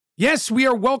Yes, we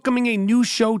are welcoming a new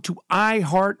show to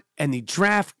iHeart and the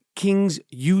DraftKings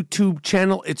YouTube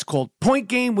channel. It's called Point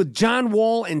Game with John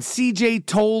Wall and CJ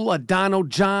Toledano.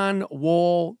 John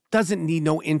Wall doesn't need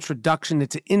no introduction.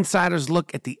 It's an insider's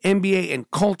look at the NBA and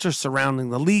culture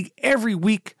surrounding the league. Every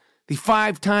week, the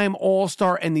five-time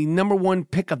All-Star and the number one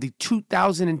pick of the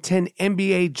 2010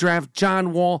 NBA Draft,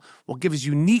 John Wall, will give his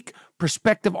unique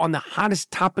perspective on the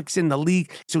hottest topics in the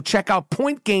league. So check out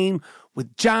Point Game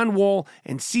with John Wall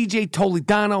and CJ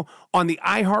Toledano on the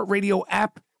iHeartRadio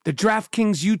app, the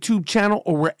DraftKings YouTube channel,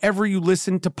 or wherever you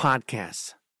listen to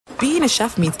podcasts. Being a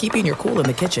chef means keeping your cool in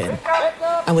the kitchen.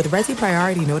 And with Resi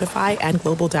Priority Notify and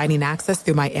Global Dining Access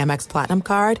through my Amex Platinum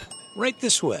card, right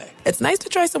this way. It's nice to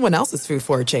try someone else's food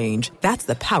for a change. That's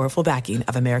the powerful backing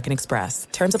of American Express.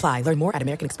 Terms apply. Learn more at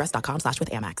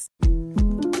americanexpress.com/withAmex.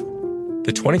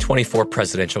 The 2024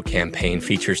 presidential campaign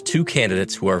features two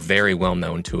candidates who are very well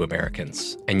known to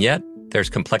Americans. And yet, there's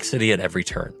complexity at every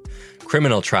turn.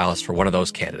 Criminal trials for one of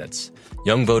those candidates.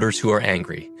 Young voters who are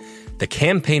angry. The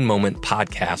Campaign Moment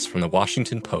podcast from the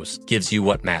Washington Post gives you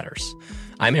what matters.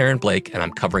 I'm Aaron Blake, and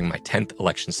I'm covering my 10th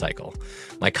election cycle.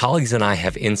 My colleagues and I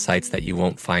have insights that you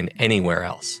won't find anywhere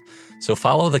else. So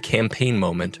follow The Campaign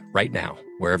Moment right now,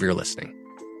 wherever you're listening.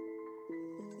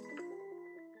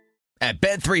 At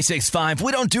Bet365,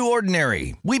 we don't do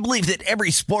ordinary. We believe that every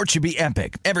sport should be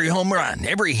epic. Every home run,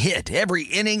 every hit, every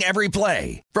inning, every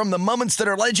play. From the moments that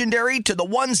are legendary to the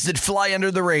ones that fly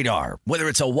under the radar. Whether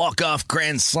it's a walk-off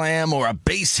grand slam or a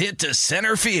base hit to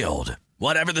center field.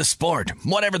 Whatever the sport,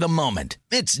 whatever the moment,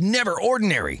 it's never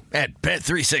ordinary at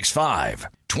Bet365.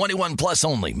 21 plus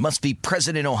only. Must be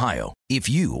present in Ohio. If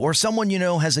you or someone you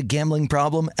know has a gambling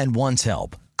problem and wants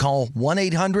help, call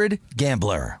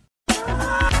 1-800-GAMBLER.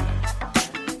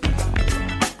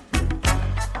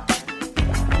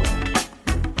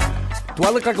 Do I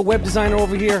look like a web designer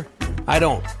over here? I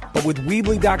don't. But with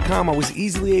Weebly.com, I was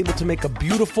easily able to make a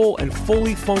beautiful and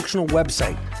fully functional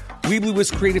website. Weebly was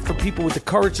created for people with the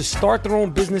courage to start their own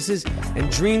businesses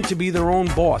and dream to be their own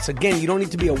boss. Again, you don't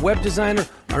need to be a web designer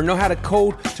or know how to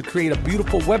code to create a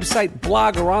beautiful website,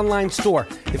 blog, or online store.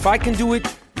 If I can do it,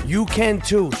 you can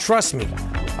too. Trust me.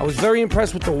 I was very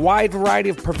impressed with the wide variety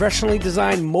of professionally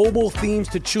designed mobile themes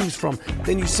to choose from.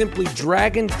 Then you simply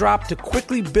drag and drop to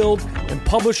quickly build and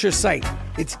publish your site.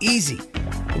 It's easy.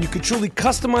 And you can truly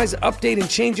customize, update, and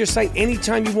change your site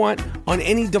anytime you want on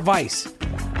any device.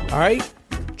 All right?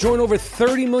 Join over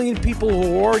 30 million people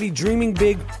who are already dreaming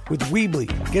big with Weebly.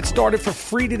 Get started for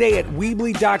free today at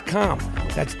Weebly.com.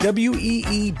 That's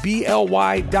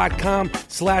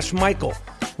Weebly.com/Michael.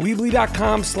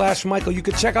 Weebly.com/Michael. You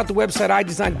can check out the website I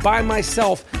designed by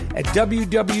myself at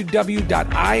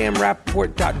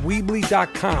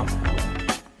www.IamRapaport.weebly.com.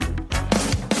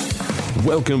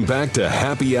 Welcome back to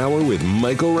Happy Hour with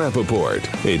Michael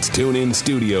Rapaport. It's TuneIn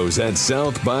Studios at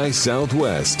South by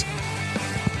Southwest.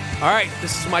 All right,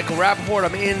 this is Michael Rapaport.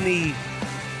 I'm in the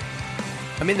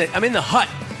hut.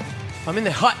 I'm in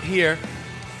the hut here.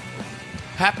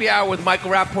 Happy Hour with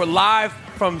Michael Rapaport live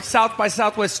from South by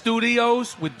Southwest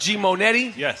Studios with G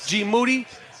Monetti. Yes. G Moody.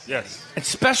 Yes. And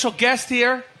special guest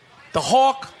here, the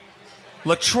Hawk,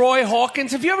 LaTroy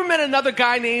Hawkins. Have you ever met another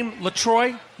guy named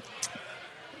LaTroy?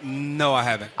 No, I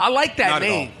haven't. I like that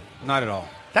name. Not at all.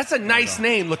 That's a nice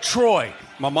name, LaTroy.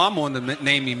 My mom wanted to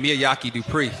name me Miyake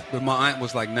Dupree, but my aunt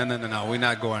was like, no, we're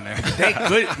not going there. Thank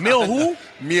good. Mill who?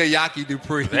 Miyake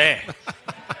Dupree. Man.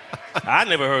 I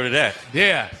never heard of that.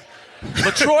 Yeah.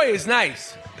 LaTroy is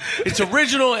nice. It's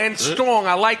original and strong.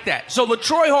 I like that. So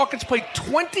LaTroy Hawkins played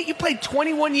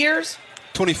 21 years?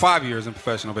 25 years in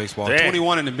professional baseball. Damn.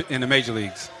 21 in the major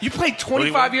leagues. You played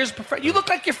 25 years professional. You look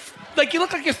like you're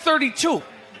 32.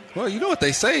 Well, you know what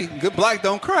they say. Good black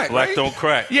don't crack, Black right? don't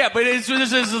crack. Yeah, but there's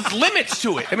limits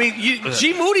to it. I mean,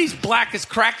 G Moody's black is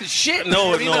cracked as shit.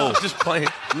 No. Just playing.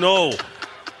 No.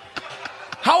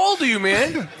 How old are you,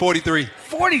 man? 43.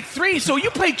 43. So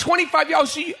you played 25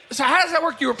 years. So how does that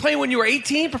work? You were playing when you were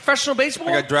 18, professional baseball?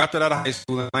 I got drafted out of high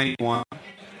school in 91.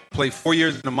 Played 4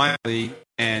 years in the minor league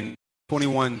and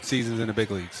 21 seasons in the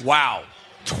big leagues. Wow.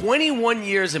 21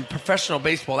 years in professional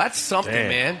baseball. That's something, Damn.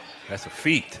 man. That's a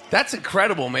feat. That's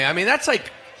incredible, man. I mean, that's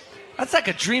like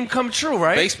a dream come true,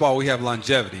 right? Baseball, we have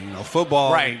longevity.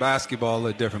 Football Right. and basketball are a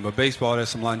little different, but baseball, there's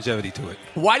some longevity to it.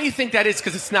 Why do you think that is?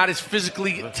 Because it's not as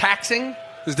physically taxing?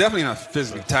 It's definitely not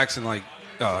physically taxing like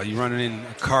you're running in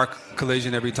a car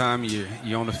collision every time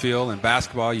you're on the field. In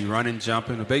basketball, you running,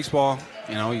 jumping. In baseball,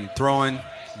 you're throwing,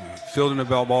 fielding the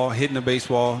ball, hitting the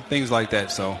baseball, things like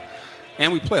that. So,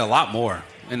 and we play a lot more,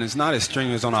 and it's not as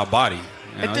strenuous on our body.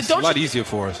 It's a lot easier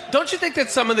for us. Don't you think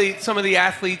that some of the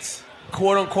athletes,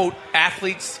 quote unquote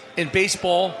athletes in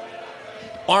baseball,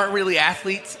 aren't really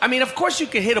athletes? I mean, of course you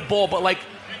can hit a ball, but like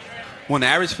when the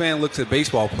average fan looks at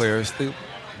baseball players, they,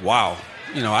 wow,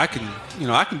 I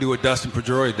can do what Dustin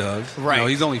Pedroia does. Right.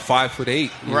 He's only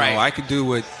 5'8". Right. I can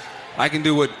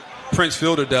do what Prince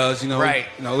Fielder does. Right.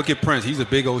 Look at Prince. He's a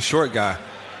big old short guy.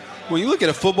 When you look at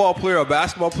a football player or a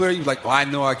basketball player, you're like, well, I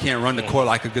know I can't run the court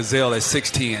like a gazelle at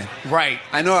 6'10". Right.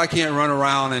 I know I can't run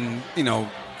around and,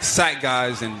 sack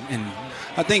guys. And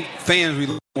I think fans, we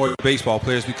look more at baseball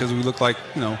players because we look like,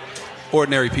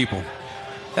 ordinary people.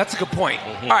 That's a good point.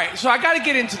 All right, so I got to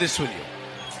get into this with you.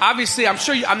 Obviously, I'm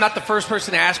sure I'm not the first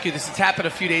person to ask you this. It's happened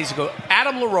a few days ago.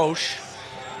 Adam LaRoche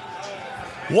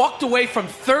walked away from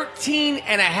 13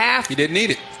 and a half. He didn't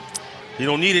need it. You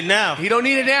don't need it now. He don't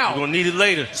need it now. You're going to need it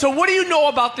later. So what do you know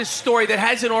about this story that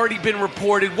hasn't already been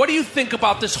reported? What do you think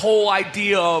about this whole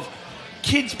idea of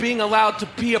kids being allowed to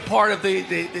be a part of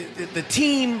the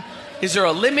team? Is there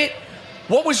a limit?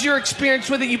 What was your experience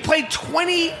with it? You played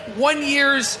 21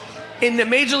 years in the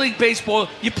Major League Baseball.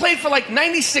 You played for like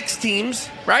 96 teams,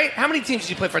 right? How many teams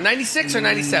did you play for? 96 or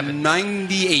 97?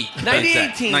 98.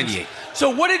 98 teams. 98. So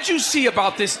what did you see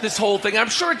about this whole thing? I'm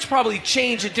sure it's probably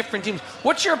changed at different teams.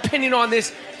 What's your opinion on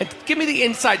this? And give me the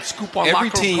inside scoop on every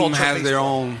locker room team culture. has their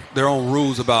own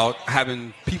rules about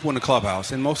having people in the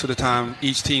clubhouse, and most of the time,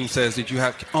 each team says that you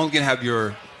only can have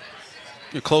your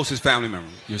closest family member,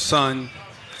 your son,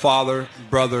 father,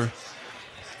 brother.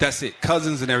 That's it.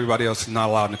 Cousins and everybody else is not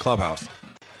allowed in the clubhouse.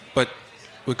 But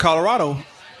with Colorado,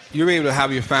 you're able to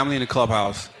have your family in the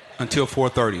clubhouse until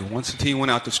 4:30. Once the team went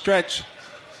out to stretch,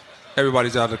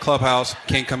 everybody's out of the clubhouse,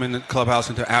 can't come in the clubhouse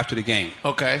until after the game.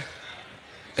 Okay.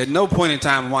 At no point in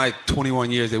time in my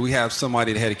 21 years that we have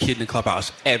somebody that had a kid in the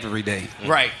clubhouse every day.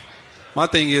 Right. My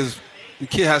thing is, the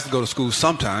kid has to go to school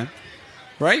sometime,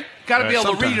 right? Got to be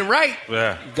able to read and write.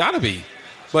 Yeah. Got to be.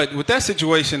 But with that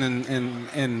situation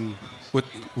and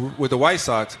with the White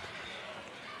Sox,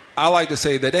 I like to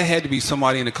say that there had to be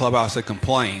somebody in the clubhouse that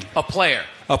complained. A player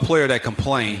that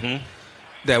complained.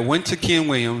 That went to Ken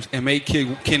Williams and made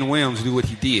Ken Williams do what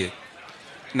he did.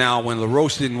 Now, when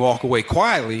LaRoche didn't walk away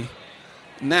quietly,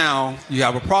 now you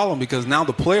have a problem because now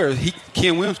the players,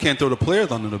 Ken Williams can't throw the players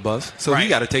under the bus, so he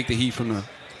got to take the heat from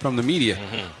the media.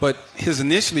 But his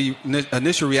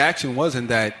initial reaction wasn't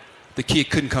that the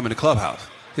kid couldn't come in the clubhouse.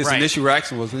 His initial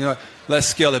reaction was, let's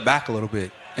scale it back a little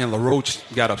bit. And LaRoche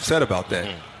got upset about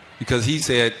that because he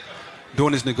said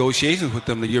during his negotiations with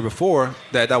them the year before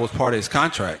that was part of his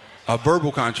contract. A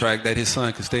verbal contract that his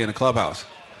son could stay in the clubhouse.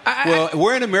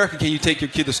 Where in America can you take your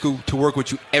kid to school to work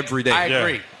with you every day? I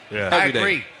agree. Yeah. I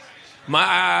agree.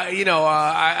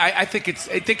 I think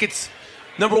it's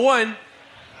number one.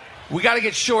 We got to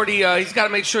get Shorty. He's got to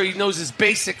make sure he knows his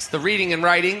basics, the reading and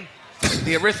writing,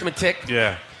 the arithmetic.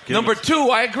 Yeah. Number two,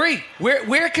 I agree.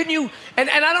 Where can you? And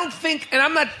I don't think. And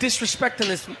I'm not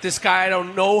disrespecting this guy. I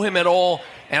don't know him at all.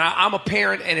 And I'm a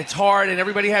parent, and it's hard, and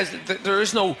everybody has. There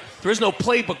is no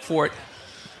playbook for it.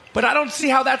 But I don't see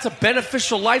how that's a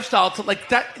beneficial lifestyle to like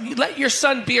that. You let your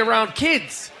son be around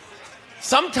kids.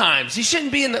 Sometimes he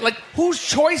shouldn't be in the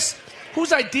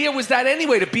whose idea was that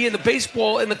anyway to be in the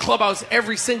baseball in the clubhouse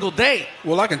every single day?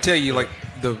 Well, I can tell you, like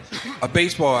a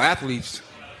baseball athlete's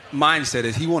mindset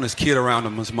is he wants his kid around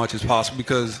him as much as possible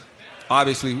because.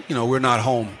 Obviously, we're not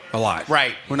home a lot.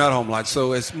 Right. We're not home a lot.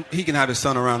 So he can have his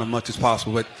son around as much as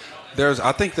possible. But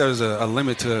I think there's a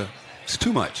limit to it's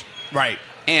too much. Right.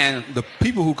 And the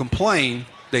people who complain,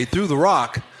 they threw the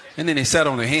rock, and then they sat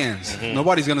on their hands.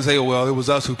 Nobody's going to say, well, it was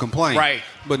us who complained. Right.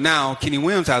 But now Kenny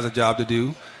Williams has a job to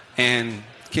do. And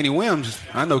Kenny Williams,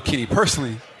 I know Kenny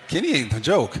personally. Kenny ain't a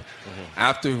joke.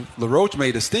 After LaRoche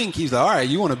made a stink, he's like, all right,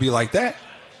 you want to be like that?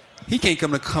 He can't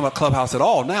come to clubhouse at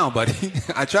all now, buddy.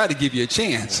 I tried to give you a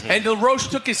chance. And LaRoche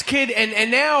took his kid,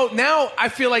 and now I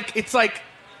feel like it's like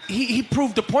he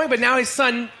proved the point, but now his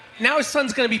son's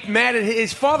going to be mad at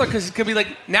his father because it's going to be like,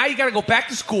 now you got to go back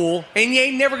to school, and you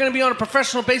ain't never going to be on a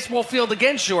professional baseball field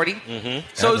again, Shorty.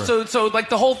 So like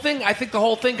the whole thing, I think the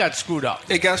whole thing got screwed up.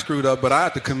 It got screwed up, but I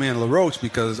have to commend LaRoche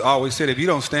because I always said if you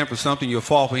don't stand for something, you'll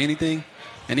fall for anything.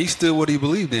 And he stood what he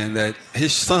believed in, that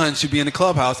his son should be in the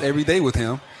clubhouse every day with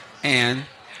him. And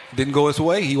didn't go his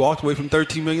way. He walked away from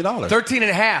 $13 million. 13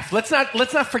 and a half. Let's not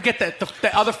forget that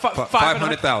the other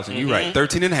 500,000. You're right.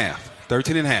 13 and a half.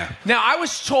 13 and a half. Now I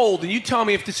was told, and you tell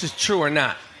me if this is true or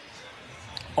not.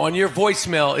 On your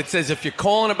voicemail, it says if you're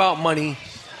calling about money,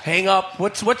 hang up.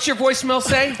 What's your voicemail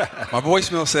say? My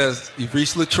voicemail says you've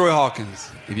reached LaTroy Hawkins.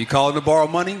 If you call to borrow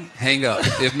money, hang up.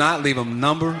 If not, leave a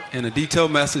number and a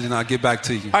detailed message, and I'll get back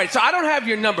to you. All right, so I don't have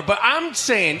your number, but I'm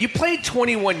saying you played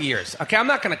 21 years. Okay, I'm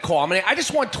not going to call. I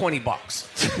just want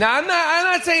 $20. Now, I'm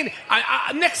not saying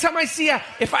next time I see you,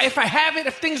 if I have it,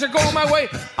 if things are going my way,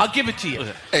 I'll give it to you.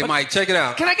 Hey, Mike, check it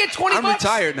out. Can I get $20? I'm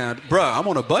retired now, bro. I'm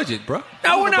on a budget, bro.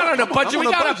 No, we're not on a budget. We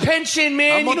got budget. a pension,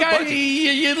 man. I'm on a budget.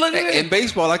 You look at it. In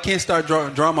baseball, I can't start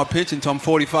drawing my pension until I'm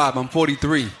 45. I'm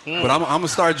 43, but I'm gonna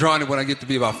start drawing it when I get to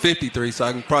be about 53, so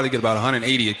I can probably get about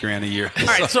 180 grand a year. All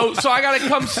right, so I gotta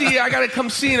come see. I gotta come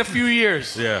see in a few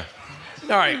years. Yeah.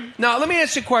 All right. Now let me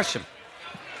ask you a question.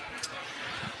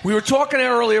 We were talking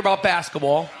earlier about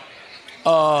basketball.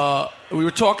 We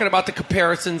were talking about the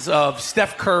comparisons of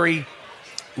Steph Curry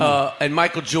and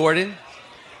Michael Jordan.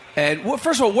 And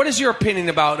first of all, what is your opinion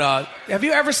about? Have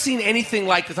you ever seen anything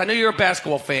like this? I know you're a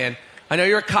basketball fan. I know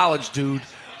you're a college dude.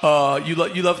 You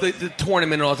love the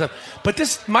tournament and all that stuff. But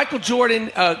this Michael Jordan,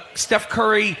 Steph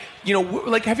Curry,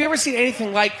 have you ever seen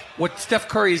anything like what Steph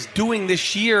Curry is doing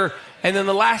this year and then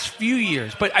the last few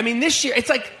years? But, this year, it's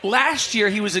like last year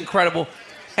he was incredible,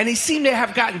 and he seemed to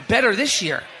have gotten better this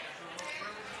year.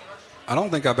 I don't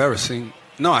think I've ever seen.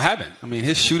 No, I haven't.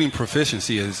 His shooting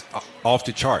proficiency is off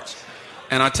the charts.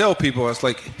 And I tell people, it's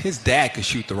like his dad could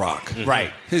shoot the rock.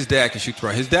 Right. His dad could shoot the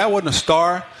rock. His dad wasn't a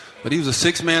star, but he was a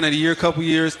sixth man of the year a couple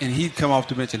years, and he'd come off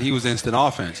the bench, and he was instant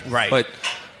offense. Right. But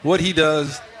what he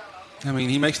does,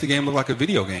 he makes the game look like a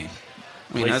video game.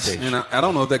 I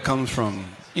don't know if that comes from,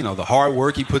 the hard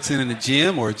work he puts in the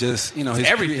gym or just,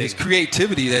 his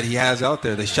creativity that he has out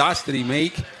there, the shots that he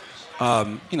make.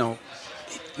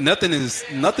 Nothing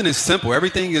is simple.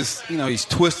 Everything is, he's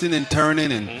twisting and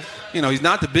turning, and he's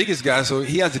not the biggest guy, so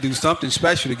he has to do something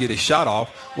special to get his shot off.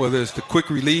 Whether it's the quick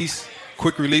release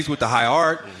with the high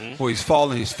arc, or he's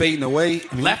falling, he's fading away.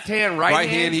 Left hand, right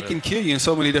hand, he can kill you in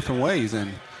so many different ways.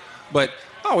 But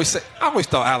I always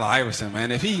thought Allen Iverson,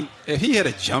 man, if he had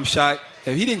a jump shot,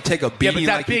 if he didn't take a beating,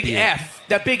 that big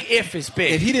if is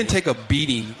big. If he didn't take a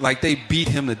beating, like they beat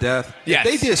him to death, yes.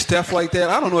 If they did Steph like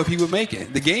that, I don't know if he would make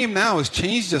it. The game now has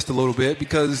changed just a little bit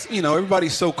because,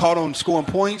 everybody's so caught on scoring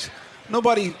points.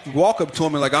 Nobody walk up to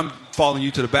him and like, I'm following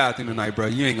you to the bathroom tonight, bro.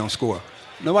 You ain't going to score.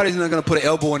 Nobody's not going to put an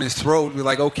elbow in his throat and be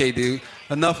like, okay, dude,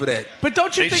 enough of that. But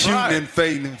don't you think shooting and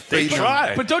fading? They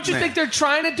try. But don't you think they're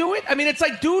trying to do it? It's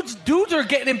like dudes are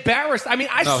getting embarrassed. He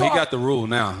got the rule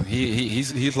now.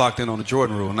 He's locked in on the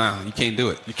Jordan rule now. You can't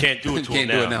do it. You can't do it to him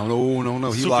now.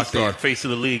 No. He's locked in. Face of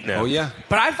the league now. Oh yeah.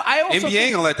 But I also NBA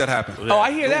ain't gonna let that happen. Oh,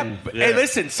 I hear that. But, hey,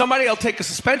 listen, somebody will take a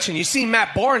suspension. You see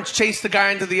Matt Barnes chase the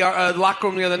guy into the locker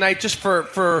room the other night just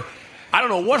for I don't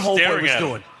know what homeboy was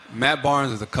doing. Matt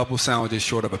Barnes is a couple sandwiches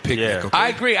short of a picnic. Yeah. Okay? I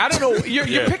agree. I don't know.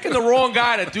 You're picking the wrong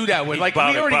guy to do that with. Like, we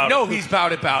already know he's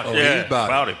about it. Oh, yeah, he's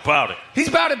about it. He's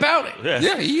about it.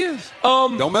 Yeah, he is.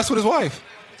 Don't mess with his wife.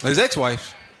 His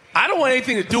ex-wife. I don't want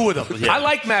anything to do with him. Yeah. I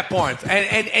like Matt Barnes.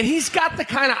 And he's got the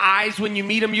kind of eyes when you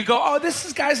meet him, you go, oh,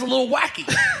 this guy's a little wacky.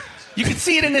 You can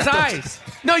see it in his eyes.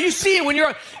 No, you see it when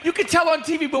you can tell on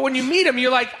TV, but when you meet him,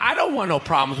 you're like, I don't want no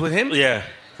problems with him. Yeah.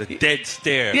 The dead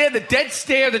stare. Yeah, the dead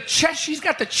stare. She's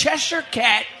got the Cheshire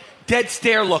Cat dead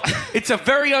stare look. It's a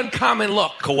very uncommon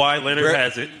look. Kawhi Leonard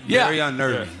has it. Very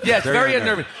unnerving. Yeah, it's very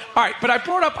unnerving. All right, but I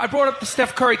brought up the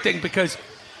Steph Curry thing because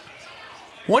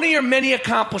one of your many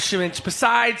accomplishments,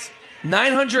 besides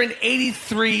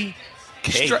 983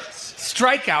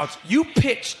 strikeouts, you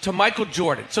pitched to Michael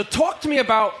Jordan. So talk to me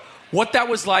about what that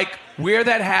was like, where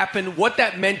that happened, what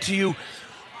that meant to you.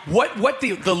 What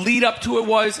the lead up to it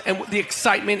was and the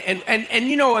excitement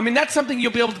and that's something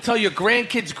you'll be able to tell your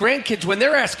grandkids when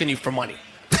they're asking you for money.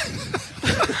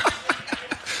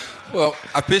 Well,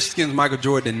 I pitched against Michael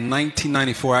Jordan in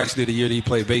 1994, actually the year that he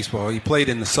played baseball. He played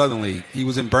in the Southern League. He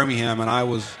was in Birmingham, and I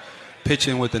was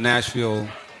pitching with the Nashville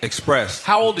Express.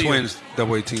 How old are you? Twins,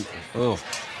 double-A team.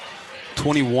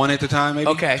 21 at the time, maybe.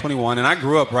 Okay. 21. And I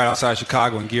grew up right outside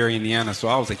Chicago in Gary, Indiana, so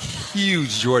I was a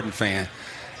huge Jordan fan.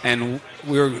 And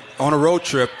we were on a road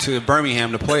trip to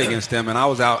Birmingham to play against them, and I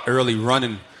was out early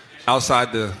running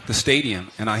outside the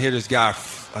stadium, and I hear this guy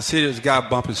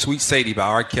bumping Sweet Sadie by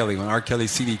R. Kelly when R.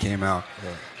 Kelly's CD came out. Yeah.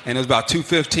 And it was about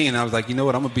 2:15, and I was like, you know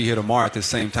what, I'm going to be here tomorrow at the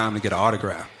same time to get an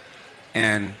autograph.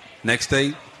 And next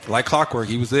day, like clockwork,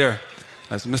 he was there.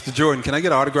 I said, Mr. Jordan, can I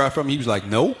get an autograph from him? He was like,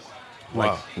 no.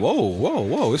 Wow. Like,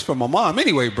 whoa, it's from my mom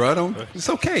anyway, bro. It's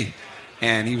okay.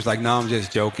 And he was like, no, I'm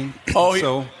just joking. Oh,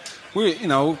 so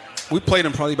we played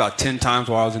him probably about 10 times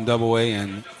while I was in Double-A,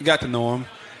 and we got to know him.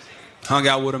 Hung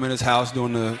out with him in his house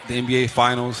during the NBA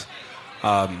Finals.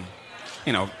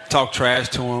 Talked trash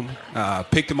to him.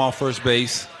 Picked him off first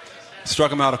base.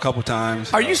 Struck him out a couple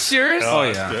times. Are you serious? Oh,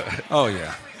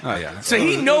 yeah. Oh, yeah. So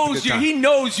he knows you. He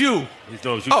knows you. He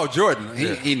knows you. Oh, Jordan.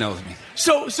 He knows me.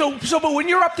 So, but when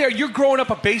you're up there, you're growing up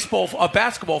a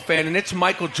basketball fan, and it's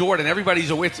Michael Jordan.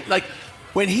 Everybody's it's like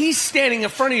when he's standing in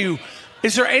front of you.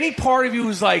 Is there any part of you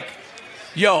who's like,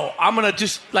 "Yo, I'm gonna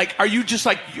just like"? Are you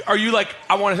like,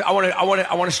 I want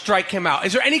to strike him out?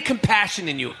 Is there any compassion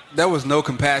in you? There was no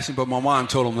compassion, but my mom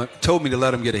told me to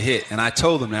let him get a hit, and I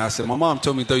told him that. I said, my mom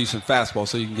told me to throw you some fastball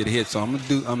so you can get a hit, so I'm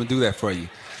gonna do that for you.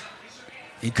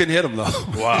 He couldn't hit him though.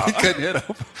 Wow. He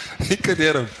couldn't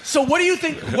hit him. So what do you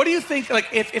think? Like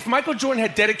if Michael Jordan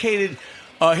had dedicated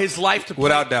his life to play,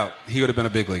 Without doubt, he would have been a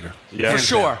big leaguer. Yeah. For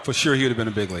sure. For sure, he would have been a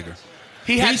big leaguer.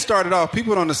 he started off.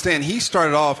 People don't understand. He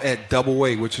started off at Double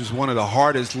A, which is one of the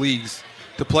hardest leagues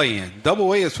to play in.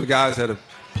 Double A is for guys that have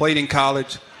played in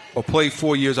college or played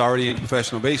 4 years already in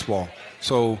professional baseball.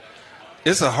 So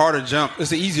it's a harder jump.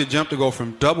 It's an easier jump to go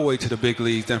from Double A to the big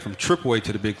leagues than from Triple A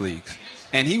to the big leagues.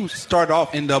 And he started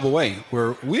off in Double A,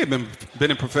 where we had been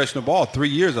in professional ball 3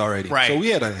 years already. Right. So we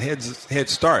had a head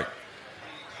start.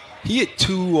 He hit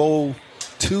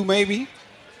 202 maybe,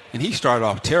 and he started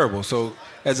off terrible. So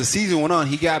as the season went on,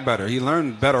 he got better. He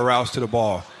learned better routes to the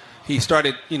ball. He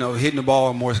started, hitting the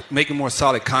ball more, making more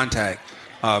solid contact,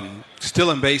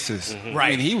 stealing bases. Mm-hmm.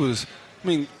 Right.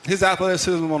 His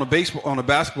athleticism on a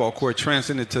basketball court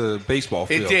transcended to the baseball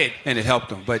field. It did. And it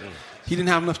helped him. But he didn't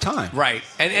have enough time. Right.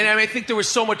 And I think there was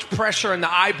so much pressure and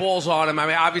the eyeballs on him. I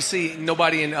mean, obviously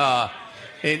nobody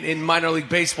in minor league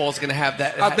baseball is going to have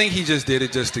that. I think he just did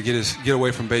it just to get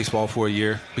away from baseball for a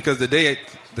year. Because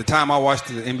the time I watched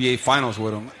the NBA Finals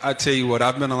with him, I tell you what,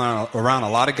 I've been around a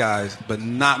lot of guys, but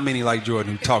not many like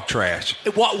Jordan who talk trash.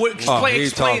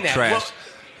 Explain that. Trash.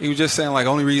 He was just saying, like,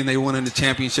 only reason they won in the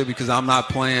championship because I'm not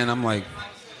playing. I'm like,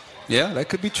 yeah, that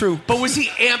could be true. But was he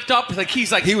amped up? Like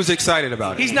he was excited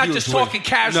about it. He's not just talking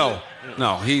casual.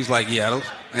 No. He's like,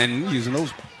 and using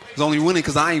those. He's only winning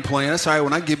because I ain't playing. That's all right.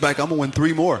 When I get back, I'm gonna win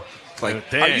 3 more. It's like,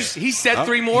 he said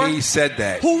 3 more. He said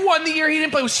that. Who won the year he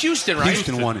didn't play? It was Houston, right?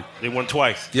 Houston won it. They won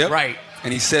twice. Yep. Right.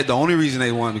 And he said the only reason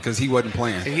they won because he wasn't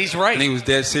playing. He's right. And he was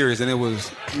dead serious. And it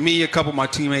was me, a couple of my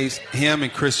teammates, him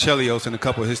and Chris Chelios, and a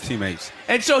couple of his teammates.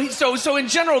 And so in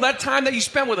general, that time that you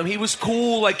spent with him, he was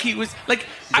cool. Like he was like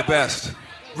the best.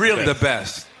 Really, the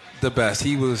best.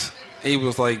 He was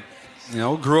like,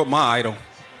 grew up my idol.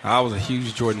 I was a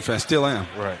huge Jordan fan, still am.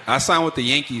 Right. I signed with the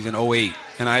Yankees in 2008,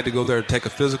 and I had to go there to take a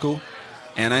physical,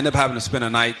 and I ended up having to spend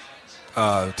a night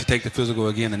to take the physical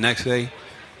again the next day.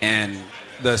 And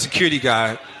the security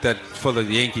guy for the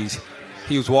Yankees,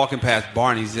 he was walking past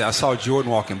Barney's. I saw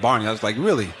Jordan walking Barney. I was like,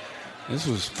 really? This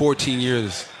was 14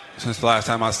 years since the last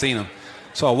time I seen him.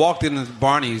 So I walked into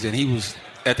Barney's, and he was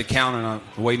at the counter, and I'm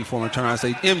waiting for him to turn around. I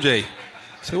say, MJ.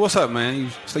 I say, what's up, man? He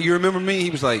was like, you remember me? He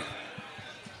was like,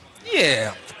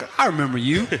 yeah, I remember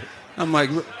you. I'm like,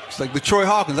 it's like the Troy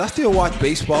Hawkins. I still watch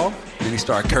baseball. And he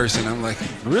started cursing. I'm like,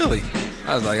 really?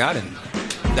 I was like, I didn't.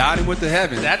 Died and went to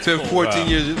heaven. That's cool. 14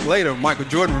 years later, Michael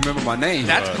Jordan remembered my name.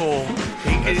 That's cool.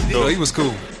 So he was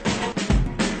cool.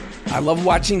 I love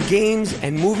watching games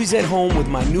and movies at home with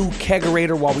my new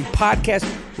Kegerator. While we podcast,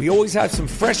 we always have some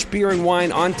fresh beer and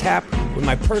wine on tap with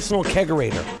my personal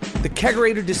Kegerator. The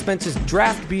Kegerator dispenses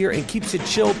draft beer and keeps it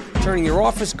chilled, turning your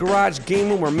office, garage, game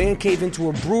room, or man cave into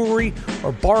a brewery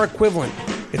or bar equivalent.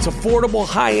 It's affordable,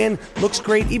 high-end, looks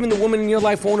great. Even the woman in your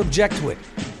life won't object to it.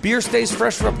 Beer stays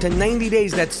fresh for up to 90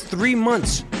 days. That's 3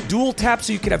 months. Dual tap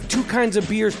so you could have 2 kinds of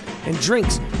beers and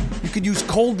drinks. You could use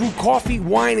cold brew coffee,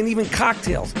 wine, and even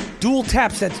cocktails. Dual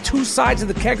taps, that's 2 sides of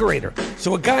the Kegerator.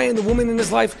 So a guy and the woman in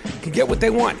his life can get what they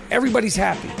want. Everybody's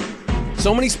happy.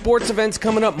 So many sports events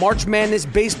coming up. March Madness,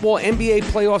 baseball, NBA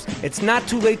playoffs. It's not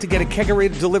too late to get a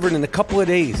Kegerator delivered in a couple of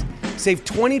days. Save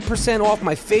 20% off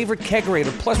my favorite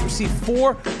Kegerator, plus receive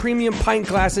 4 premium pint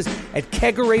glasses at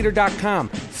Kegerator.com.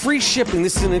 Free shipping.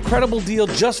 This is an incredible deal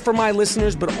just for my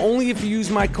listeners, but only if you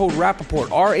use my code Rappaport,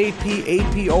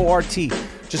 RAPAPORT.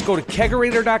 Just go to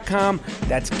Kegerator.com.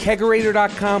 That's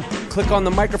Kegerator.com. Click on the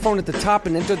microphone at the top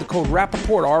and enter the code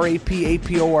Rappaport,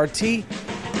 RAPAPORT.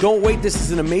 Don't wait. This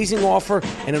is an amazing offer,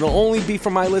 and it'll only be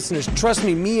for my listeners. Trust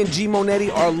me, me and G.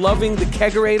 Monetti are loving the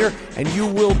Kegerator, and you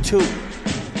will too.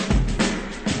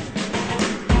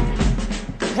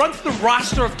 Run through the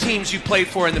roster of teams you played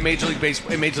for in the Major League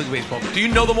Baseball. Do you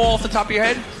know them all off the top of your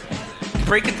head?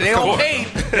 Break it. They all paid.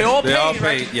 They all paid,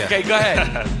 right? Yeah. Okay, go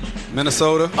ahead.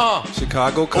 Minnesota,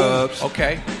 Chicago Cubs,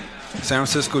 okay. San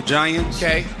Francisco Giants,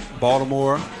 okay.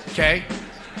 Baltimore, okay.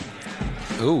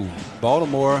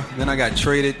 Baltimore. Then I got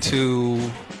traded to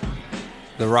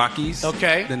the Rockies,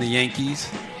 okay. Then the Yankees.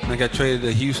 Then I got traded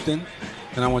to Houston.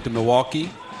 Then I went to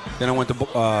Milwaukee. Then I went to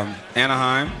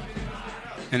Anaheim,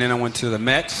 and then I went to the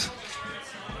Mets.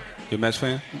 You a Mets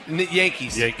fan?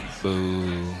 Yankees.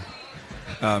 Boo.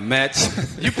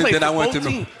 Mets. You played then for I went both to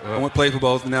teams. played for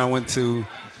both, and then I went to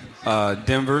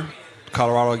Denver,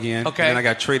 Colorado again. Okay. And then I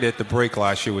got traded at the break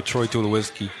last year with Troy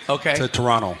Tulowitzki to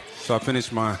Toronto. So I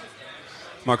finished my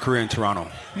career in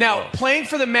Toronto. Now, playing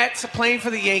for the Mets, playing for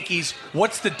the Yankees,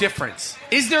 what's the difference?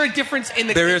 Is there a difference in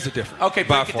the? There is a difference. Okay,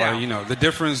 break it down. You know, the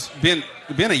difference being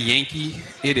a Yankee,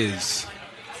 it's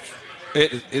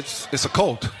a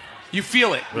cult. You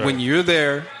feel it. When you're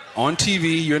there on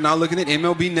TV, you're not looking at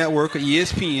MLB Network or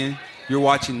ESPN. You're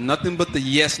watching nothing but the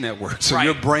Yes Network. So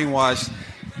you're brainwashed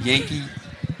Yankee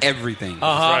everything.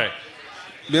 Right.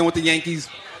 Been with the Yankees,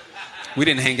 we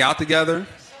didn't hang out together.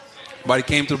 Everybody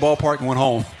came to the ballpark and went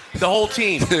home. The whole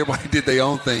team. Everybody did their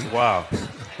own thing. Wow.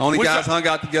 Only guys hung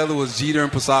out together was Jeter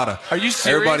and Posada. Are you serious?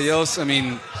 Everybody else, I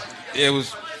mean,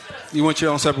 you went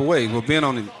your own separate ways. Well, being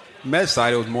on the Mets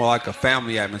side, it was more like a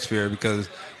family atmosphere because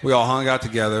we all hung out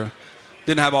together.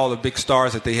 Didn't have all the big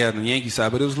stars that they had on the Yankee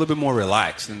side, but it was a little bit more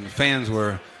relaxed. And the fans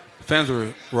were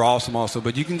awesome also.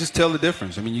 But you can just tell the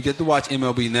difference. I mean, you get to watch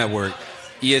MLB Network,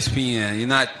 ESPN. You're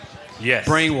not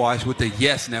brainwashed with the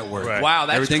Yes Network. Right. Wow,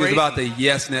 that's everything crazy. is about the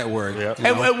Yes Network. Yep. You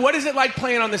know? And what is it like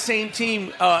playing on the same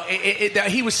team?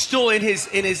 He was still in his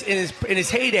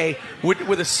heyday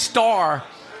with a star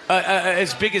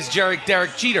as big as Derek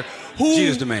Jeter.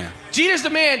 Jeter's the man. Jeter's the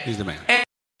man. He's the man. And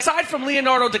aside from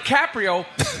Leonardo DiCaprio,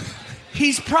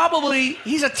 he's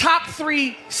a top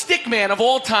 3 stick man of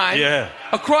all time. Yeah.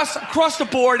 Across the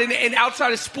board and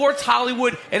outside of sports,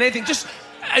 Hollywood, and anything. Just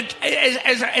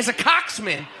as a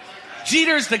coxman,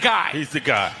 Jeter's the guy. He's the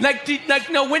guy.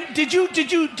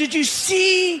 Did you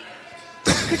see?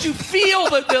 Could you feel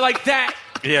like that?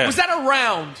 Yeah. Was that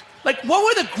around? Like, what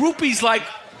were the groupies like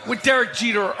with Derek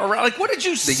Jeter around? Like, what did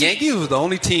you see? The Yankees was the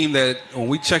only team that when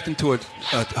we checked into a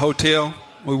hotel,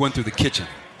 we went through the kitchen.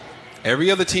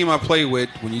 Every other team I played with,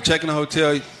 when you check in a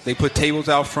hotel, they put tables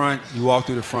out front. You walk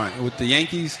through the front. With the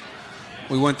Yankees,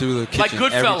 we went through the kitchen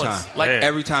Like every Goodfellas. time. Like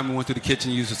every time we went through the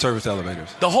kitchen, used the service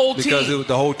elevators. The whole team. Because it was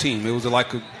the whole team. It was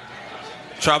like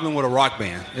traveling with a rock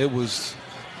band. It was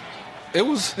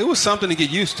something to get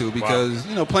used to because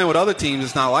playing with other teams,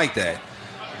 it's not like that.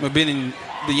 But being in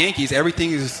the Yankees,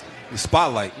 everything is the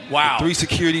spotlight. Wow. 3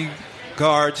 security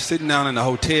guards sitting down in the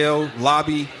hotel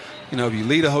lobby. If you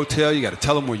leave the hotel, you got to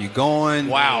tell them where you're going.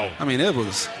 Wow. I mean, it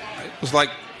was like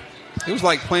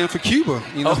playing for Cuba.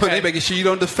 They making sure you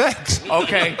don't defect.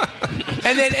 Okay.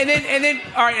 and then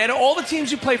all right, and all the teams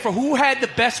you play for, who had the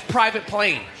best private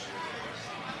plane?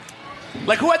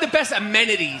 Like, who had the best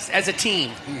amenities as a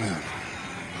team?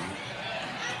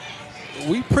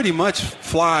 We pretty much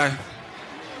fly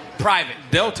Private.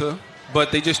 Delta,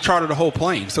 but they just charter the whole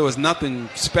plane, so it's nothing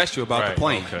special about the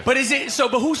plane. Okay. But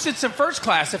but who sits in first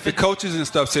class? If The coaches and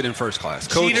stuff sit in first class.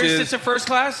 Jeter sits in first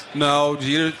class? No,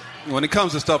 Jeter. When it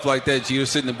comes to stuff like that, Jeter's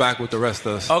sitting in the back with the rest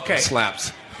of us. Okay.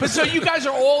 Slaps. But so you guys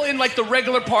are all in like the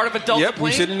regular part of a Delta Yep, plane?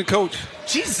 we sit in the coach.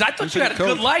 Jesus, I thought We you sit had in a the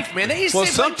good coach. life, man. They used Well, to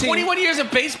say some like team- 21 years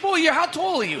of baseball. How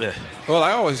tall are you? Yeah. Well,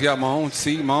 I always got my own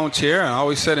seat, my own chair, and I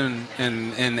always sat in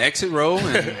exit row.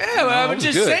 And, Yeah, well, I'm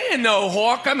just saying, though,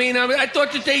 Hawk. I mean, I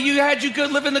thought that you had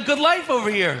living the good life over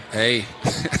here. Hey,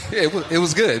 it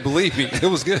was good. Believe me, it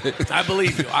was good. I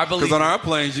believe you. I believe Because on our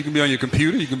planes, you can be on your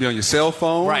computer, you can be on your cell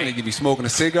phone, Right. you can be smoking a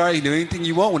cigar, you can do anything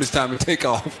you want when it's time to take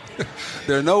off.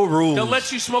 There are no rules. They'll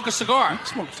let you smoke a cigar.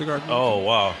 Smoke a cigar. Oh,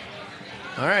 wow.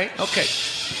 All right. Okay.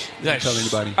 Don't tell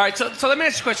anybody. All right. So let me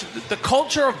ask you a question. The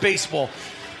culture of baseball.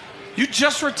 You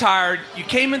just retired. You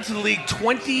came into the league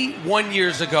 21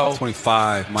 years ago.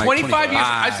 25, Mike. 25 years.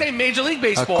 I say Major League A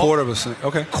Baseball. quarter of a century.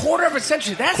 Okay. Quarter of a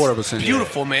century. That's Quarter of a century.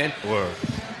 beautiful, man. Word.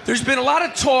 There's been a lot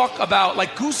of talk about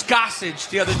like Goose Gossage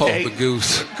the other day. Oh, the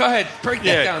goose. Go ahead. Break that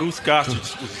Yeah, down. Goose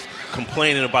Gossage was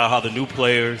complaining about how the new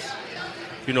players,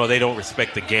 they don't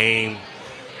respect the game.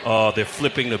 They're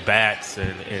flipping the bats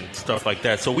and stuff like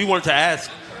that. So we wanted to ask,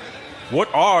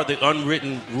 what are the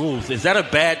unwritten rules? Is that a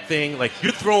bad thing? Like,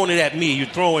 you're throwing it at me. You're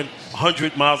throwing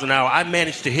 100 miles an hour. I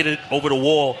managed to hit it over the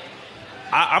wall.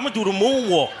 I'm going to do the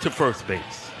moonwalk to first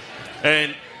base.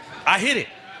 And I hit it.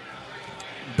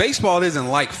 Baseball isn't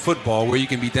like football where you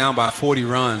can be down by 40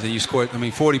 runs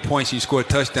and 40 points and you score a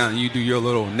touchdown and you do your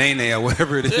little nay-nay or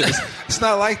whatever it is. It's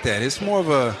not like that. It's more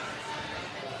of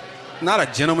not a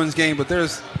gentleman's game, but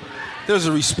there's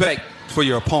a respect for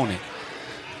your opponent.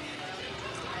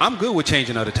 I'm good with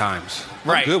changing other times.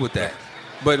 Right. I'm good with that.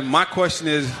 But my question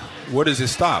is, where does it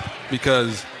stop?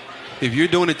 Because if you're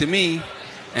doing it to me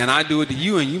and I do it to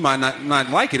you and you might not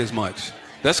like it as much,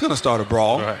 that's going to start a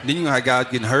brawl. Right. Then you're going to have guys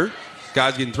getting hurt,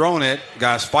 guys getting thrown at,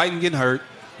 guys fighting, getting hurt,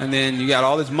 and then you got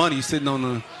all this money sitting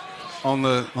on on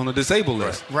the disabled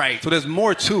list. Right. So there's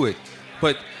more to it.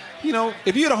 But, you know,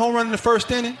 if you hit a home run in the first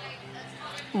inning,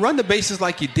 run the bases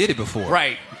like you did it before.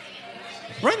 Right.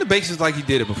 Run the bases like you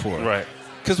did it before. Right.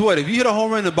 Because what? If you hit a home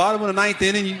run in the bottom of the ninth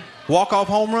inning, you walk off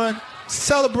home run,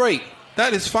 celebrate.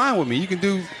 That is fine with me. You can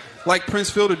do like Prince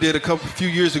Fielder did a few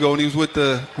years ago when he was with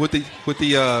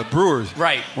the Brewers.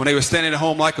 Right. When they were standing at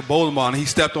home like a bowling ball and he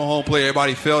stepped on home plate,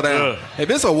 everybody fell down. If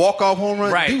it's a walk-off home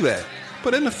run, do that.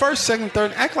 But in the first, second,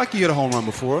 third, act like you hit a home run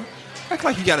before. Act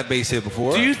like you got a base hit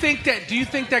before. Do you think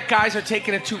that guys are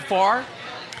taking it too far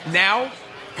now?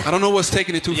 I don't know what's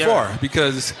taking it too far,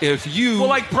 because if you... Well,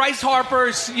 like Bryce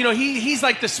Harper's, you know, he's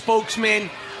like the spokesman,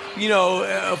 you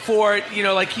know, for it. You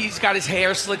know, like he's got his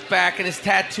hair slicked back and his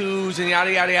tattoos and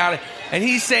yada, yada, yada. And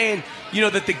he's saying, you know,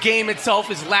 that the game itself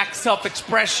lacks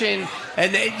self-expression.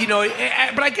 And, you know,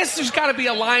 but I guess there's got to be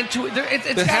a line to it.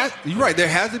 You're right. There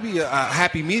has to be a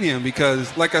happy medium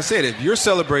because, like I said, if you're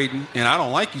celebrating and I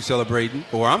don't like you celebrating,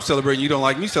 or I'm celebrating, you don't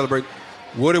like me celebrating,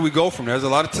 where do we go from there? There's a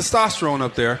lot of testosterone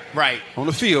up there, right, on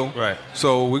the field. Right.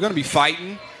 So we're going to be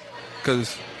fighting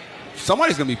because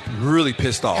somebody's going to be really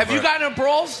pissed off. Have you gotten in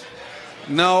brawls?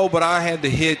 No, but I had to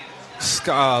hit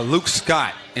Luke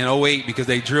Scott in 2008 because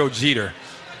they drilled Jeter.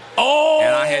 Oh.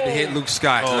 And I had to hit Luke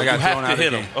Scott. Oh, I got you thrown have out to hit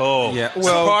of the him. game. Oh, yeah. Well,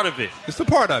 Well, it's part of it. It's a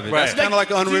part of it. Right. That's kind of like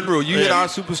an unwritten rule. You hit our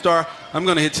superstar, I'm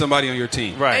going to hit somebody on your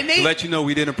team. Right. And they, to let you know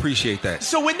we didn't appreciate that.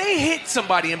 So when they hit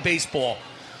somebody in baseball,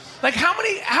 like how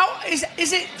is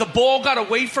it the ball got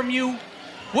away from you?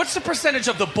 What's the percentage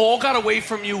of the ball got away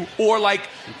from you, or like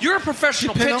you're a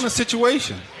professional pitcher? Depending on the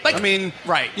situation. Like, I mean,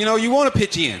 right. You know, you want to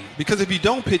pitch in because if you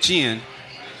don't pitch in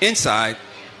inside,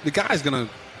 the guy's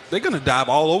they're gonna dive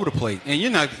all over the plate, and you're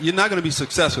not gonna be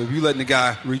successful if you letting the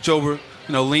guy reach over, you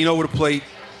know, lean over the plate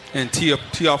and tee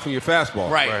off from your fastball.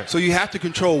 Right. So you have to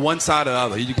control one side or the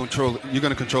other. You're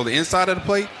gonna control the inside of the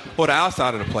plate or the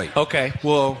outside of the plate. Okay.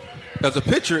 Well, as a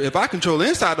pitcher, if I control the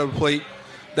inside of the plate,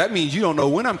 that means you don't know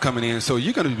when I'm coming in, so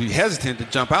you're going to be hesitant to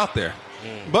jump out there.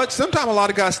 But sometimes a lot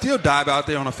of guys still dive out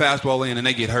there on a fastball in and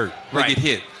they get hurt. They get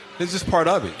hit. It's just part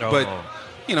of it. But,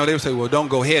 you know, they would say, well, don't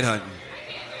go head hunting.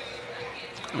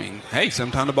 I mean, hey,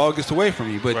 sometimes the ball gets away from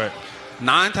you. But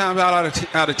 9 times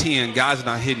out of 10, guys are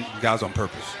not hitting guys on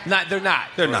purpose. They're not.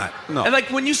 They're not. No. And like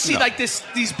when you see like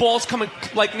these balls coming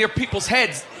like near people's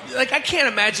heads, like I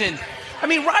can't imagine. I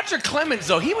mean, Roger Clemens,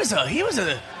 though, he was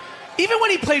a even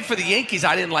when he played for the Yankees,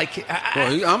 I didn't like it.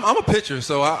 Well, I'm a pitcher,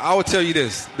 so I would tell you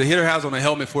this. The hitter has on a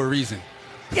helmet for a reason.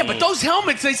 Yeah, but those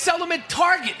helmets, they sell them at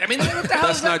Target. I mean, what the hell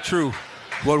That's is that? not true.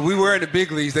 What we wear in the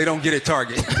big leagues, they don't get at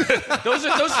Target. those.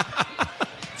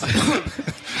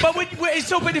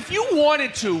 But if you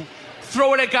wanted to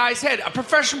throw it at a guy's head, a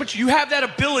professional pitcher, you have that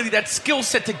ability, that skill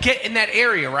set to get in that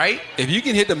area, right? If you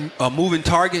can hit a moving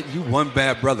target, you one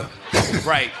bad brother.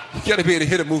 Right. You got to be able to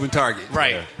hit a moving target.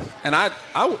 Right. And I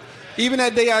even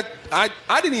that day, I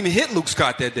didn't even hit Luke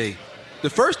Scott that day. The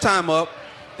first time up,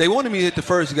 they wanted me to hit the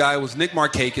first guy. It was Nick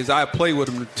Markakis. I had played with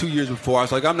him 2 years before. I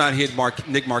was like, I'm not hitting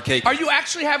Nick Markakis. Are you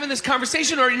actually having this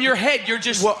conversation, or in your head you're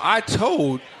just... Well, I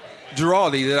told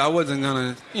Giraldi that I wasn't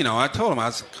going to, you know, I told him I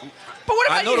was... But what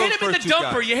about you hit him in the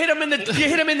dumper? Guys. You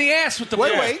hit him in the ass with the ball.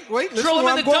 Wait. Listen to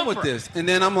where I'm going with this. And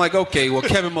then I'm like, okay, well,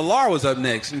 Kevin Millar was up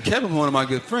next. And Kevin's one of my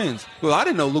good friends. Well, I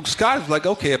didn't know Luke Scott was like,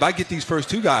 okay, if I get these first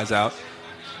 2 guys out,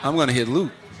 I'm going to hit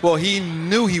Luke. Well, he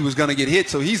knew he was going to get hit,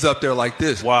 so he's up there like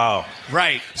this. Wow.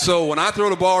 Right. So when I throw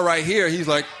the ball right here, he's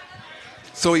like,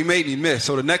 so he made me miss.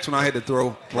 So the next one I had to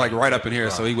throw like right up in here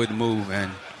so he wouldn't move.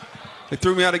 And it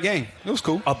threw me out of the game. It was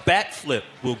cool. A bat flip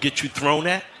will get you thrown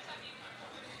at?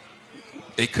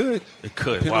 It could.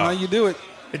 Depending on how you do it.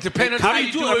 It depends on how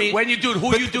you do it, when you do it,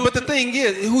 who you do it to. But the thing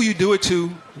is, who you do it to,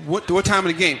 what time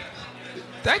of the game.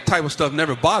 That type of stuff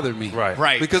never bothered me.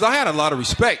 Right. Because I had a lot of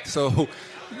respect. So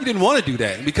you didn't want to do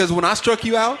that. Because when I struck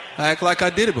you out, I act like I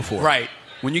did it before. Right.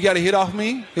 When you got a hit off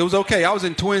me, it was okay. I was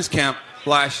in Twins camp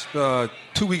 2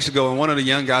 weeks ago, and one of the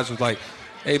young guys was like,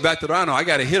 hey, Baturano, I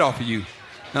got a hit off of you.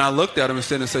 And I looked at him and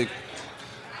said,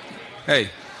 hey,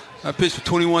 I pitched for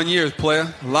 21 years,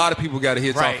 player. A lot of people got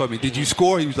hits off of me. Did you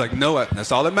score? He was like, no,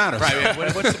 that's all that matters. Right.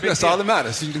 What's the big That's deal? all that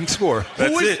matters. You didn't score.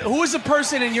 Who is the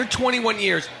person in your 21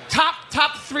 years, top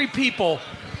 3 people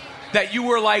that you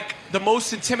were like the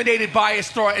most intimidated by as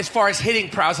far as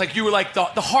hitting prowess? Like you were like the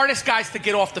hardest guys to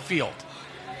get off the field.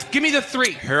 Give me the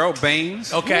 3. Harold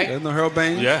Baines. Okay. No Harold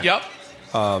Baines? Yeah.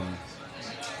 Yep.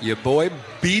 Your boy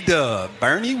B-Dub,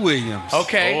 Bernie Williams.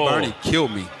 Okay. Bernie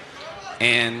killed me.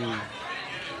 And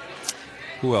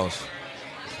who else?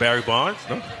 Barry Bonds?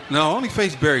 No, I only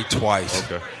faced Barry twice.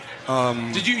 Okay.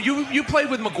 Did you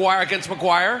played with McGuire against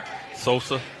McGuire?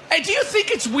 Sosa? Hey, do you think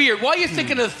it's weird, while you're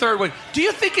thinking of the third one, do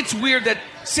you think it's weird that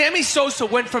Sammy Sosa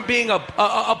went from being a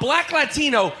black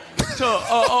Latino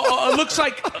to looks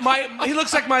like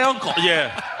my uncle.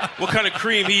 Yeah. What kind of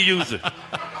cream he using?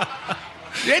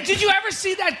 Yeah, did you ever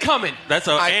see that coming? That's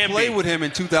a I played with him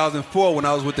in 2004 when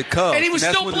I was with the Cubs. And he was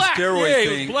still black. The steroid Yeah,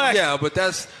 thing. he was black. Yeah,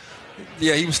 but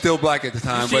he was still black at the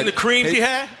time. You seen the creams he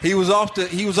had? He was off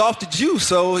the juice,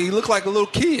 so he looked like a little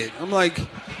kid. I'm like,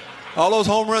 all those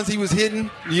home runs he was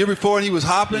hitting the year before, and he was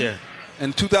hopping. Yeah.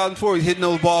 In 2004, he was hitting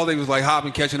those balls. He was like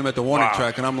hopping, catching them at the warning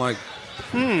track, and I'm like,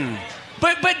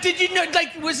 But did you know?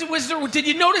 Like, was there? Did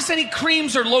you notice any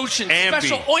creams or lotions, Ambi.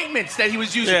 special ointments that he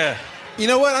was using? Yeah. you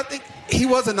know what? I think he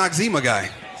was a Noxzema guy.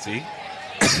 See?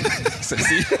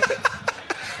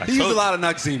 He used a lot of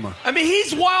Noxzema. I mean,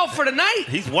 he's wild for the night.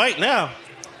 He's white now.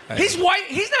 He's white.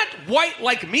 He's not white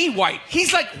like me white.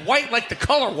 He's like white like the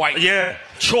color white. Yeah.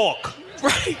 Chalk.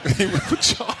 Right. He went for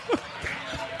chalk.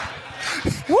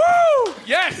 Woo!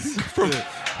 Yes. We're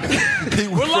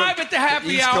live at the happy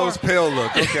East hour. Coast pale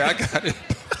look. Okay, I got it.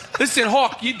 Listen,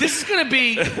 Hawk, this is going to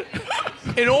be,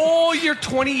 in all your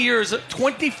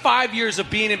 25 years of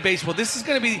being in baseball, this is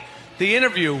going to be the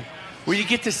interview where you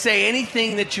get to say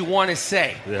anything that you want to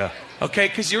say. Yeah. Okay,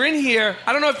 because you're in here.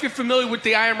 I don't know if you're familiar with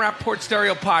the I Am Rappaport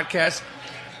Stereo podcast.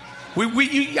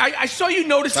 I saw you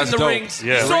noticing That's the dope. rings.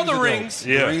 Yeah. You saw Rings the are dope. rings.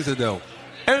 Yeah. The rings are dope.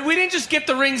 And we didn't just get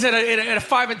the rings at a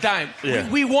 5 and dime. Yeah.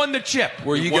 We won the chip.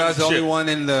 Were you won guys the the only chip. one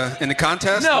in the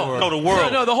contest? No. or- No, the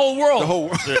world. No, the whole world. The whole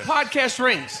world. Podcast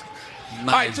rings. All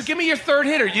right, so give me your third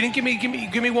hitter. You didn't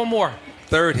give me one more.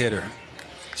 Third hitter.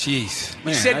 Jeez, man.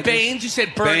 You said Baines. You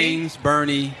said Bernie. Baines,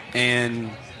 Bernie, and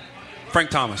Frank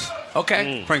Thomas.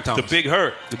 Okay. Frank Thomas. The Big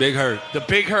Hurt. The Big Hurt. The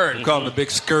Big Herd. We call him the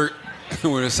Big Skirt.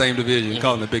 We're in the same division. We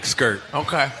call him the Big Skirt.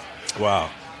 Okay. Wow.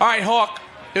 All right, Hawk.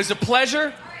 It was a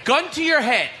pleasure. Gun to your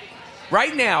head.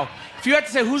 Right now, if you had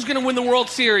to say who's going to win the World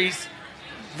Series,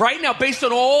 right now, based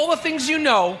on all the things you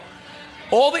know,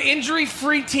 all the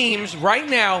injury-free teams right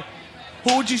now,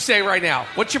 who would you say right now?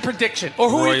 What's your prediction? Or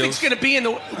who do you think's going to be in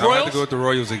the I'll have to Royals? go with the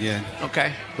Royals again.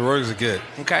 Okay. The Royals are good.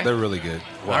 Okay. They're really good.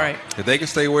 All right. If they can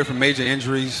stay away from major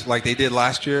injuries like they did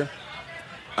last year,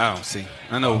 I don't see.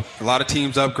 I know a lot of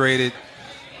teams upgraded.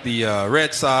 The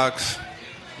Red Sox,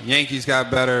 Yankees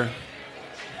got better.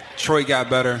 Detroit got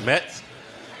better. Mets?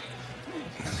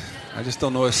 I just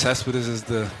don't know if Cespedes is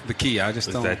the key. I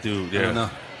just don't. that dude, I yeah. don't know.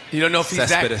 You don't know if he's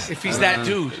Cespedes. that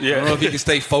dude. I don't know if he can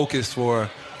stay focused for a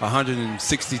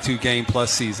 162 game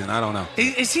plus season. I don't know.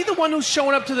 Is he the one who's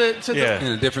showing up to the Yeah.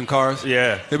 In the different cars.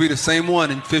 Yeah. He'll be the same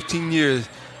one in 15 years.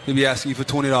 He'll be asking you for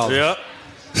 $20. Yep.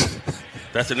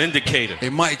 That's an indicator. Hey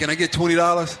Mike, can I get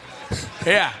 $20?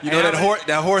 Yeah. You know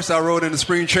that horse I rode in the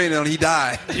spring training on, he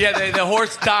died. Yeah, the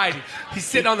horse died. He's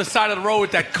sitting on the side of the road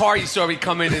with that car you saw me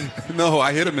come in and. No,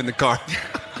 I hit him in the car.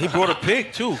 He brought a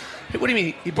pig, too. What do you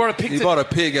mean? He brought a pig He bought a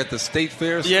pig at the state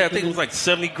fair. Or Yeah, I think it was like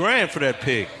 $70,000 for that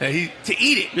pig. to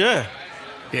eat it. Yeah.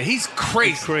 Yeah, he's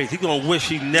crazy. He's crazy. He's going to wish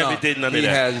he never did none of He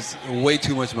that. has way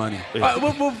too much money.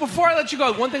 Well, before I let you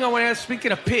go, one thing I want to ask,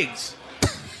 speaking of pigs.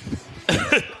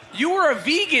 You were a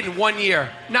vegan one year.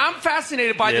 Now, I'm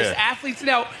fascinated by this athletes.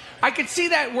 Now, I could see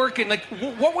that working. Like,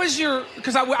 what was your...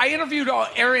 Because I interviewed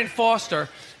Arian Foster,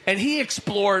 and he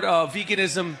explored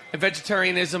veganism and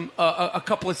vegetarianism a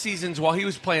couple of seasons while he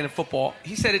was playing football.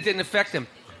 He said it didn't affect him.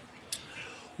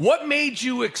 What made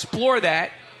you explore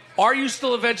that? Are you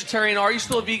still a vegetarian? Are you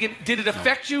still a vegan? Did it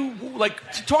affect you?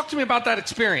 Like, talk to me about that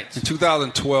experience. In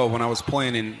 2012, when I was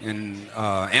playing in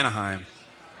Anaheim,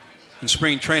 in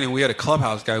spring training, we had a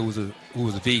clubhouse guy who was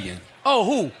a vegan. Oh,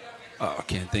 who? I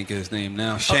can't think of his name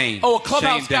now. Shane. a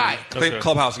clubhouse Shane Denton. guy. Okay.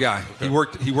 Clubhouse guy. He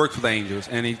worked for the Angels,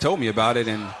 and he told me about it.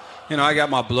 And I got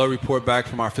my blood report back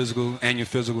from our annual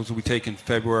physicals we take in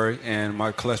February, and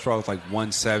my cholesterol was like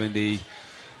 170,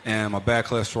 and my bad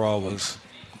cholesterol was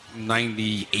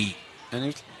 98.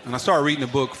 And I started reading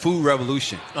the book Food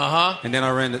Revolution. And then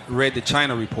I read the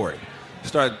China report.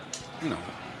 Started,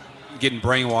 getting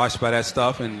brainwashed by that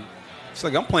stuff, and it's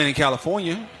like I'm playing in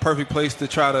California, perfect place to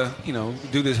try to,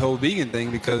 do this whole vegan thing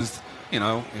because, if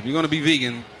you're going to be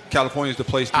vegan, California is the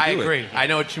place to do it. I agree. I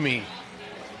know what you mean.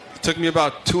 It took me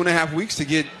about 2.5 weeks to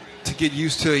get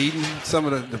used to eating some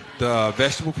of the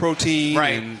vegetable protein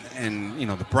Right. and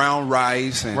the brown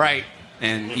rice and Right.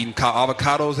 and eating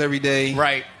avocados every day.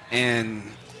 Right. And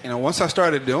once I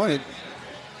started doing it,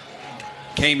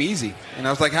 came easy. And I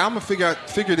was like, how am I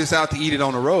figure this out to eat it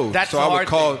on the road? That's so the I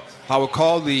hard would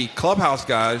call the clubhouse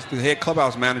guys, the head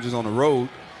clubhouse managers on the road,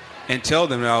 and tell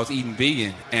them that I was eating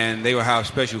vegan, and they would have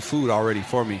special food already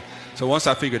for me. So once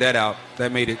I figured that out,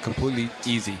 that made it completely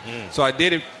easy. So I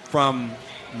did it from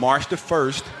March the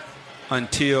 1st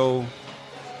until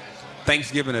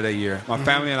Thanksgiving of that year. My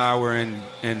family and I were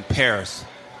in Paris,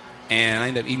 and I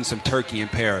ended up eating some turkey in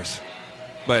Paris.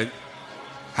 But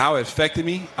how it affected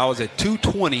me, I was at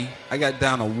 220. I got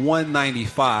down to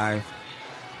 195.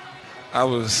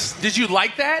 Did you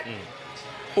like that?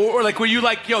 Or like, were you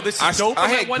like, yo, this is dope? I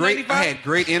had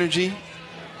great energy.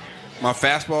 My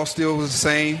fastball still was the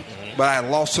same, but I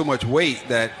had lost so much weight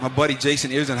that my buddy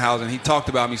Jason Irzenhausen, he talked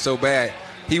about me so bad.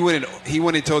 He went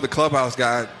and told the clubhouse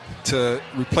guy to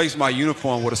replace my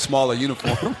uniform with a smaller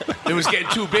uniform. It was getting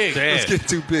too big. It was getting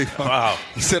too big. Wow.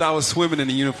 He said I was swimming in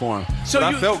the uniform. So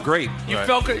I felt great. You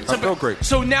felt good? I felt great.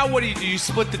 So now what do? You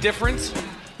split the difference?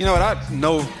 You know what?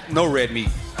 No red meat.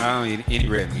 I don't eat any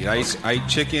red meat. I eat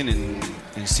chicken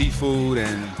and seafood,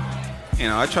 and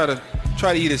I try to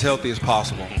eat as healthy as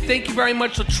possible. Thank you very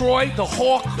much, LaTroy, the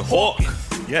Hawk. The Hawk.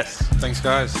 Yes. Thanks,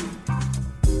 guys.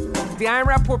 The Iron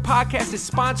Rapport podcast is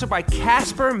sponsored by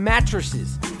Casper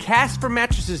Mattresses. Casper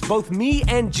Mattresses. Both me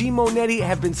and G Monetti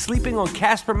have been sleeping on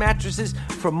Casper mattresses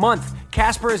for months.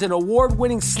 Casper is an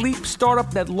award-winning sleep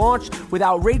startup that launched with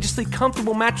outrageously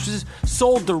comfortable mattresses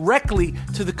sold directly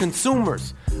to the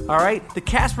consumers. All right? The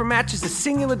Casper mattress is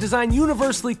singular design,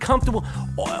 universally comfortable,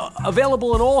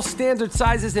 available in all standard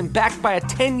sizes, and backed by a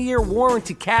 10-year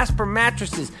warranty. Casper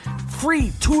mattresses.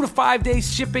 Free 2 to 5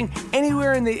 days shipping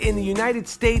anywhere in the United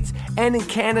States and in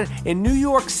Canada. In New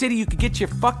York City, you could get your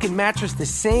fucking mattress the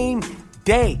same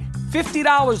day.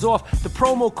 $50 off the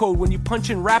promo code when you punch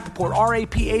in Rappaport,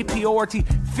 R-A-P-A-P-O-R-T.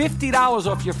 $50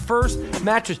 off your first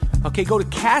mattress. Okay, go to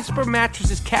Casper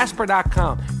Mattresses,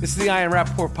 Casper.com. This is the Iron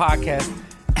Rappaport podcast,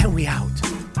 and we out.